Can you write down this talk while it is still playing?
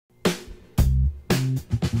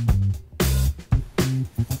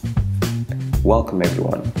Welcome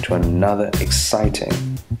everyone to another exciting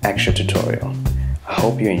Axure tutorial. I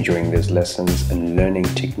hope you're enjoying these lessons and learning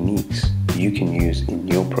techniques you can use in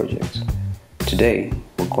your projects. Today,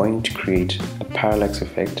 we're going to create a parallax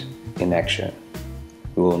effect in Axure.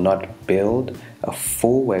 We will not build a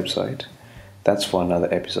full website, that's for another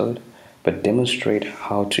episode, but demonstrate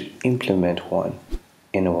how to implement one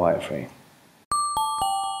in a wireframe.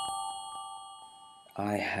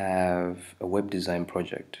 I have a web design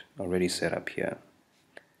project already set up here.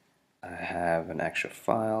 I have an Axure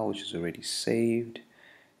file which is already saved,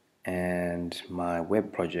 and my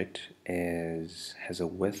web project has a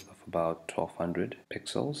width of about 1200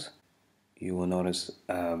 pixels. You will notice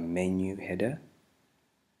a menu header,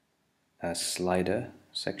 a slider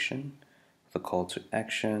section, the call to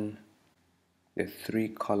action, the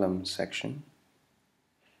 3-column section,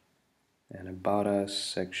 an about us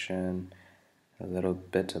section, a little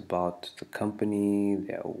bit about the company,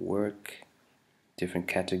 their work, different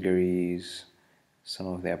categories, some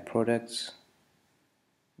of their products,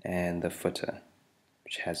 and the footer,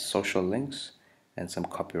 which has social links and some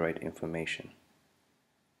copyright information.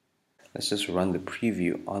 Let's just run the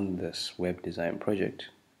preview on this web design project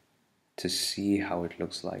to see how it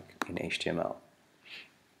looks like in HTML.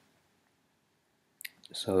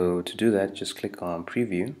 So to do that, just click on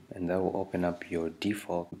preview and that will open up your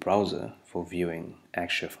default browser for viewing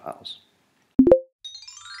Axure files.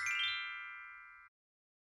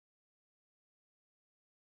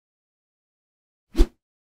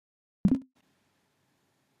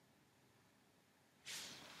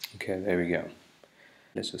 Okay, there we go.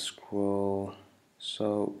 Let's just scroll.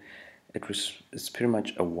 So it's pretty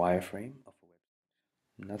much a wireframe of a web.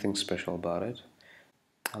 Nothing special about it.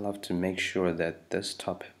 I love to make sure that this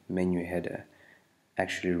top menu header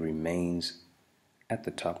actually remains at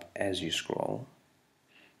the top as you scroll,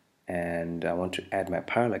 and I want to add my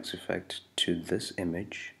parallax effect to this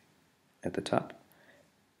image at the top,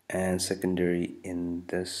 and secondary in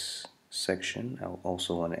this section I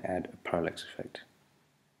also want to add a parallax effect.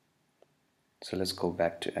 So let's go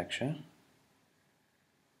back to Axure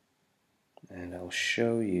and I'll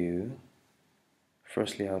show you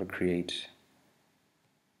firstly how to create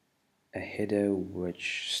a header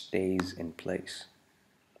which stays in place.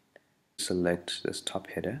 Select this top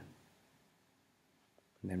header,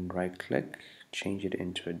 then right click, change it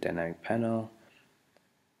into a dynamic panel,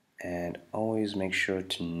 and always make sure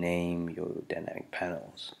to name your dynamic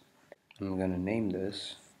panels. I'm going to name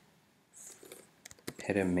this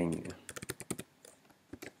header menu.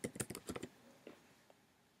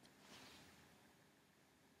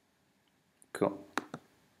 Cool.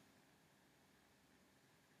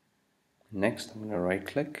 Next, I'm going to right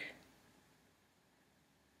click,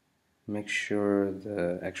 make sure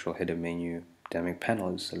the actual header menu dynamic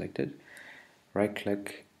panel is selected, right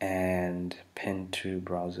click and pin to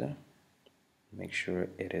browser. Make sure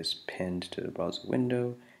it is pinned to the browser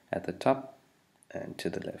window at the top and to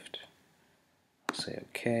the left. Say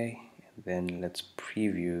OK, and then let's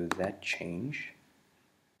preview that change.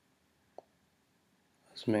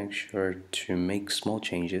 Let's make sure to make small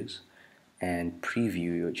changes and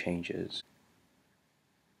preview your changes.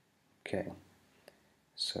 Okay,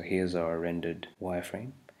 so here's our rendered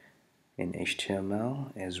wireframe. In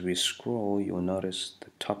HTML, as we scroll, you'll notice the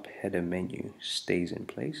top header menu stays in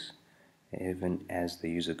place even as the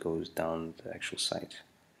user goes down the actual site.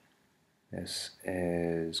 This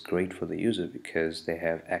is great for the user because they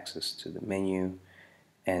have access to the menu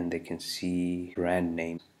and they can see brand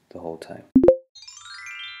names the whole time.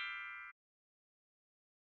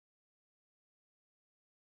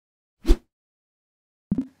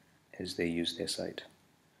 As they use their site.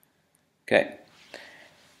 Okay,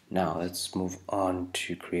 now let's move on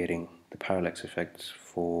to creating the parallax effect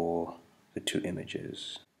for the two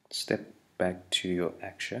images. Step back to your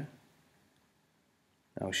Axure.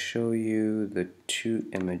 I'll show you the two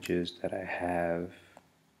images that I have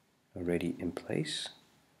already in place.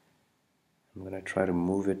 I'm going to try to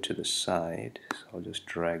move it to the side, so I'll just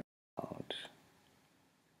drag it out.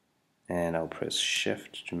 And I'll press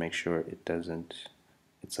shift to make sure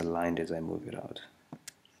it's aligned as I move it out.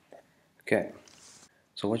 Okay,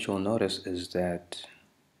 so what you'll notice is that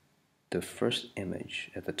the first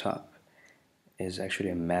image at the top is actually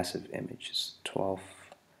a massive image. It's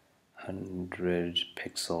 1200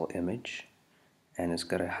 pixel image and it's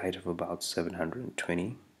got a height of about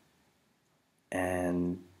 720,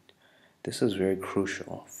 and this is very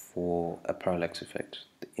crucial for a parallax effect.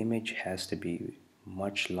 The image has to be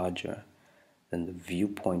much larger than the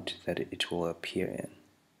viewpoint that it will appear in,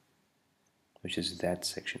 which is that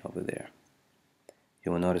section over there.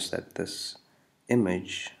 You will notice that this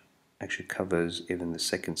image actually covers even the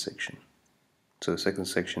second section. So the second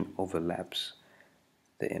section overlaps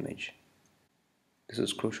the image. This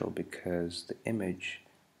is crucial because the image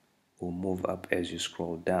will move up as you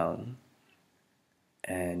scroll down,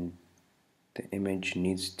 and the image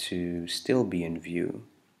needs to still be in view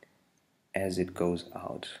as it goes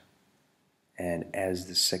out and as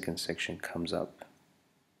the second section comes up.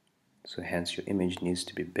 So hence your image needs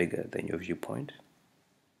to be bigger than your viewpoint.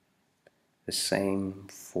 The same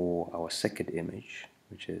for our second image,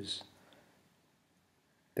 which is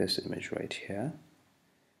this image right here.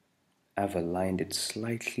 I've aligned it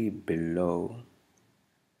slightly below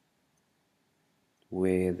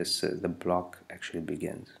where the block actually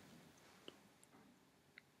begins.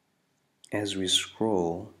 As we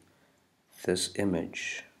scroll, this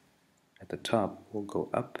image at the top will go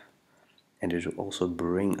up, and it will also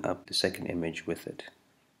bring up the second image with it,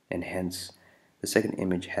 and hence the second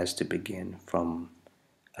image has to begin from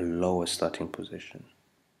a lower starting position.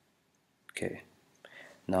 Okay,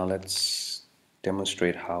 now let's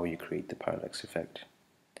demonstrate how you create the parallax effect.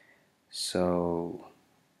 So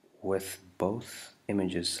with both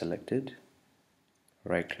images selected,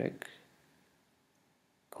 right click,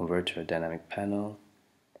 convert to a dynamic panel,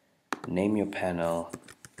 name your panel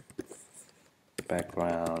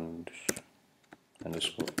background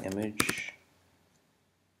underscore image.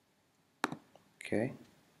 Okay,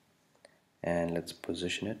 and let's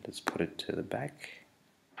position it. Let's put it to the back.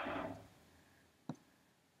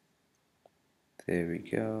 There we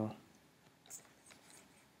go.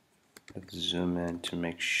 Let's zoom in to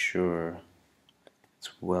make sure it's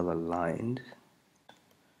well aligned.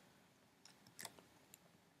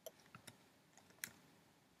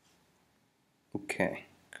 Okay,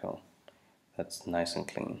 cool. That's nice and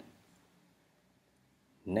clean.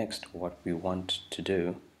 Next, what we want to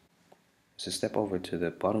do is to step over to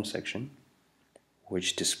the bottom section,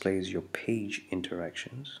 which displays your page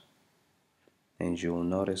interactions, and you'll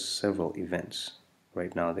notice several events.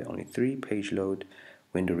 Right now there are only 3: page load,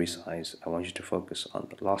 window resize. I want you to focus on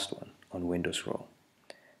the last one, on window scroll.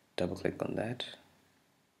 Double click on that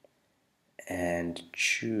and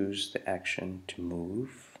choose the action to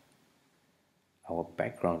move our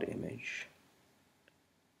background image,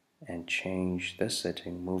 and change this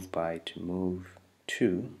setting, move by, to move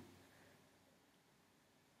to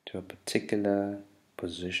a particular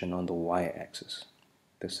position on the y-axis.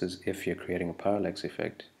 This is if you're creating a parallax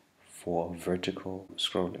effect for vertical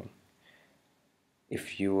scrolling.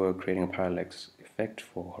 If you were creating a parallax effect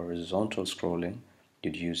for horizontal scrolling,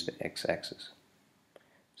 you'd use the x-axis.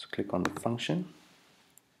 So click on the function,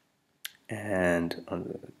 and on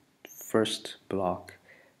the first block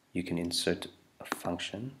you can insert a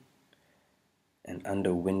function, and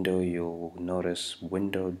under window you'll notice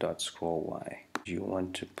window.scrollY. You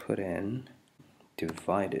want to put in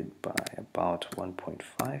divided by about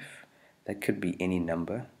 1.5. That could be any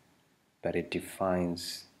number, but it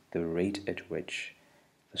defines the rate at which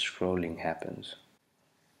the scrolling happens.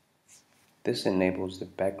 This enables the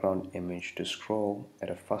background image to scroll at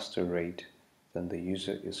a faster rate than the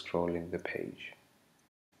user is scrolling the page.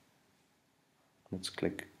 Let's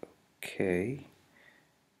click OK.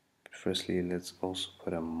 Firstly, let's also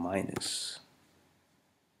put a minus.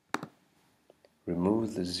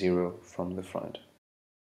 Remove the 0 from the front,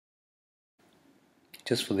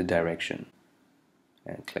 just for the direction,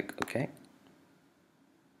 and click OK.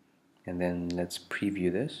 And then let's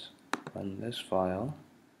preview this, run this file.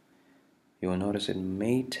 You will notice it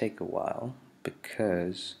may take a while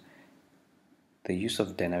because the use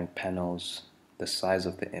of dynamic panels, the size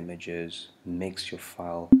of the images, makes your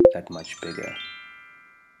file that much bigger.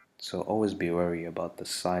 So always be wary about the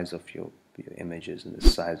size of your images and the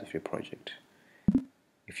size of your project.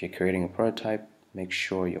 If you're creating a prototype, make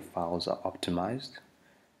sure your files are optimized.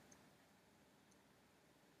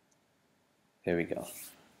 There we go.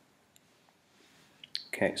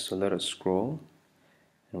 Okay, so let us scroll,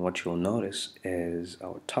 and what you'll notice is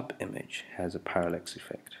our top image has a parallax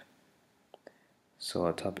effect. So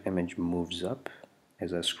our top image moves up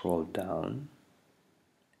as I scroll down,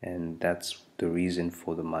 and that's the reason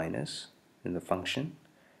for the minus in the function.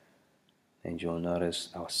 And you'll notice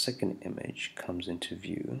our second image comes into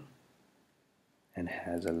view and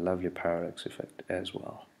has a lovely parallax effect as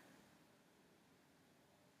well.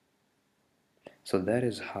 So that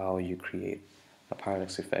is how you create a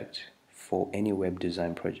parallax effect for any web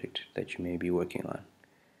design project that you may be working on.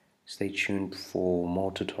 Stay tuned for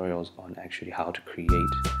more tutorials on actually how to create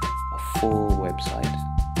a full website.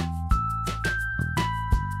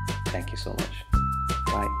 Thank you so much.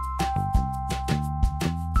 Bye.